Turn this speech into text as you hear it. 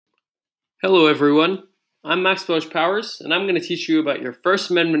Hello, everyone. I'm Max Boesch-Powers, and I'm going to teach you about your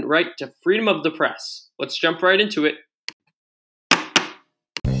First Amendment right to freedom of the press. Let's jump right into it.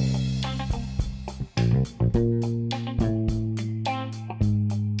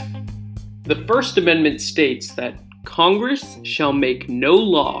 The First Amendment states that Congress shall make no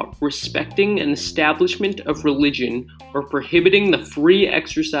law respecting an establishment of religion or prohibiting the free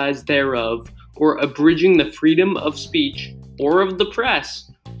exercise thereof or abridging the freedom of speech or of the press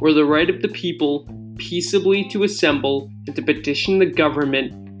or the right of the people peaceably to assemble and to petition the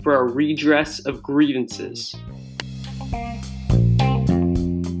government for a redress of grievances.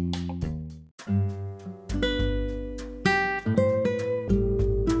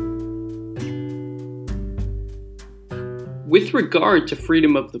 With regard to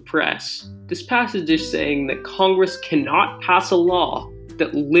freedom of the press, this passage is saying that Congress cannot pass a law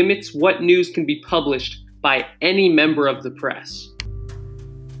that limits what news can be published by any member of the press.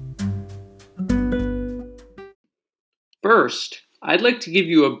 First, I'd like to give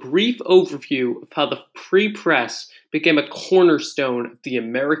you a brief overview of how the free press became a cornerstone of the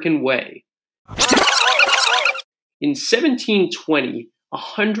American way. In 1720,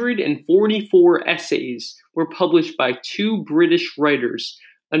 144 essays were published by two British writers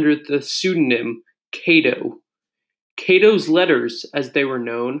under the pseudonym Cato. Cato's letters, as they were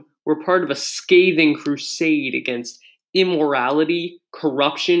known, were part of a scathing crusade against immorality,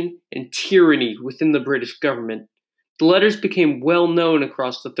 corruption, and tyranny within the British government. The letters became well known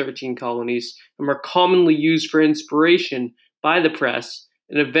across the 13 colonies and were commonly used for inspiration by the press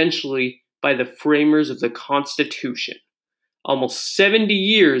and eventually by the framers of the Constitution. Almost 70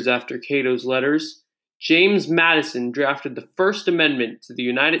 years after Cato's letters, James Madison drafted the First Amendment to the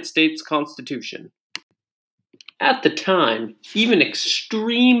United States Constitution. At the time, even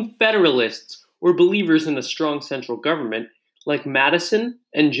extreme Federalists or believers in a strong central government, like Madison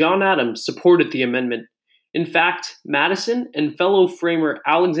and John Adams, supported the amendment. In fact, Madison and fellow framer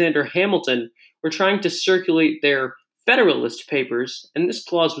Alexander Hamilton were trying to circulate their Federalist Papers, and this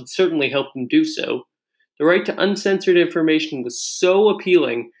clause would certainly help them do so. The right to uncensored information was so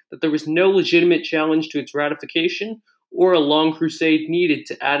appealing that there was no legitimate challenge to its ratification or a long crusade needed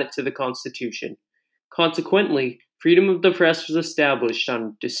to add it to the Constitution. Consequently, freedom of the press was established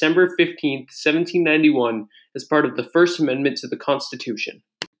on December 15, 1791, as part of the First Amendment to the Constitution.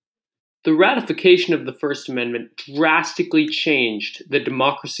 The ratification of the First Amendment drastically changed the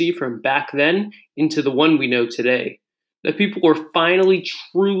democracy from back then into the one we know today. The people were finally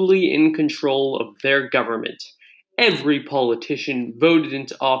truly in control of their government. Every politician voted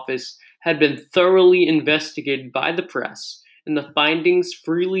into office had been thoroughly investigated by the press, and the findings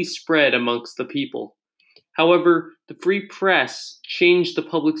freely spread amongst the people. However, the free press changed the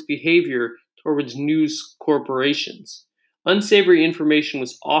public's behavior towards news corporations. Unsavory information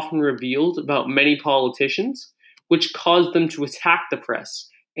was often revealed about many politicians, which caused them to attack the press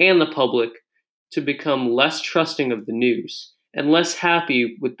and the public to become less trusting of the news and less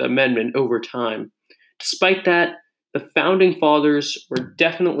happy with the amendment over time. Despite that, the Founding Fathers were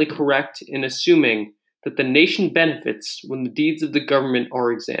definitely correct in assuming that the nation benefits when the deeds of the government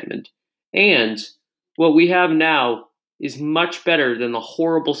are examined. And what we have now is much better than the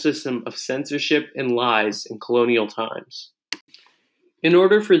horrible system of censorship and lies in colonial times. In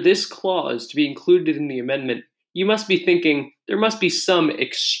order for this clause to be included in the amendment, you must be thinking there must be some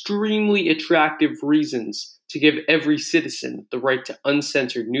extremely attractive reasons to give every citizen the right to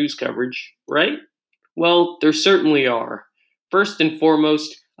uncensored news coverage, right? Well, there certainly are. First and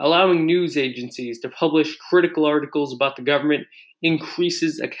foremost, allowing news agencies to publish critical articles about the government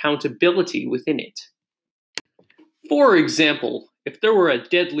increases accountability within it. For example, if there were a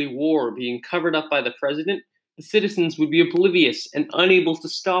deadly war being covered up by the president, the citizens would be oblivious and unable to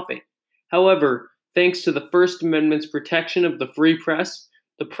stop it. However, thanks to the First Amendment's protection of the free press,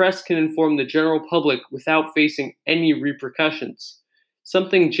 the press can inform the general public without facing any repercussions.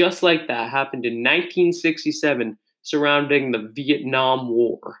 Something just like that happened in 1967 surrounding the Vietnam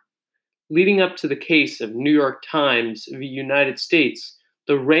War. Leading up to the case of New York Times v. United States,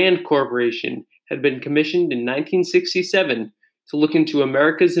 the Rand Corporation had been commissioned in 1967 to look into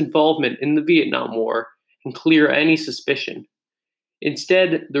America's involvement in the Vietnam War and clear any suspicion.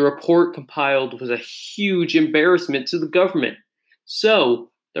 Instead, the report compiled was a huge embarrassment to the government.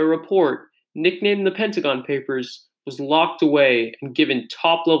 So, the report, nicknamed the Pentagon Papers, was locked away and given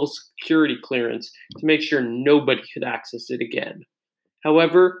top-level security clearance to make sure nobody could access it again.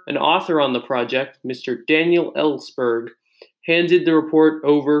 However, an author on the project, Mr. Daniel Ellsberg, handed the report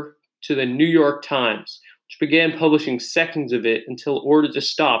over to the New York Times, which began publishing sections of it until ordered to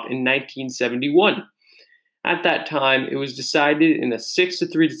stop in 1971. At that time, it was decided in a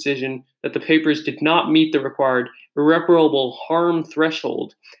 6-3 decision that the papers did not meet the required irreparable harm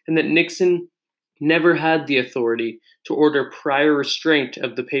threshold and that Nixon never had the authority to order prior restraint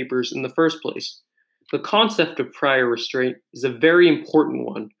of the papers in the first place. The concept of prior restraint is a very important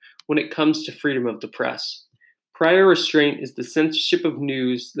one when it comes to freedom of the press. Prior restraint is the censorship of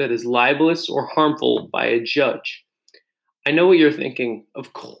news that is libelous or harmful by a judge. I know what you're thinking.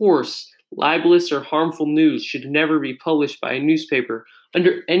 Of course, libelous or harmful news should never be published by a newspaper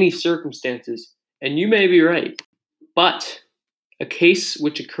under any circumstances, and you may be right. But a case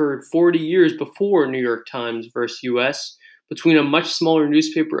which occurred 40 years before New York Times versus US between a much smaller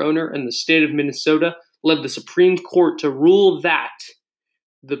newspaper owner and the state of Minnesota led the Supreme Court to rule that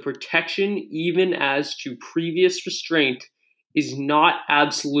the protection, even as to previous restraint, is not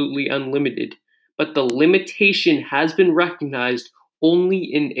absolutely unlimited, but the limitation has been recognized only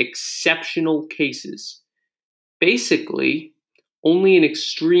in exceptional cases. Basically, only in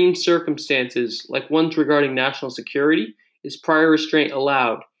extreme circumstances, like ones regarding national security, is prior restraint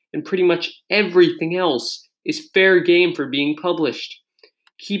allowed, and pretty much everything else is fair game for being published.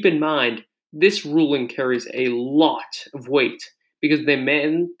 Keep in mind, this ruling carries a lot of weight because the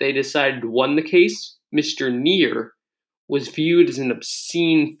man they decided won the case, Mr. Neer, was viewed as an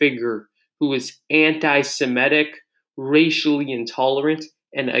obscene figure who was anti Semitic, racially intolerant,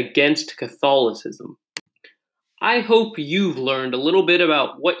 and against Catholicism. I hope you've learned a little bit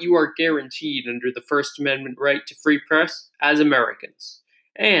about what you are guaranteed under the First Amendment right to free press as Americans.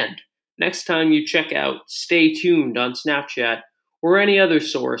 And next time you check out Stay Tuned on Snapchat or any other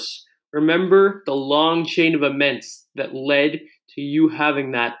source, remember the long chain of events that led to you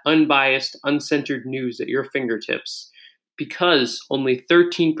having that unbiased, uncensored news at your fingertips. Because only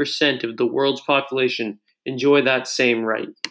 13% of the world's population enjoy that same right.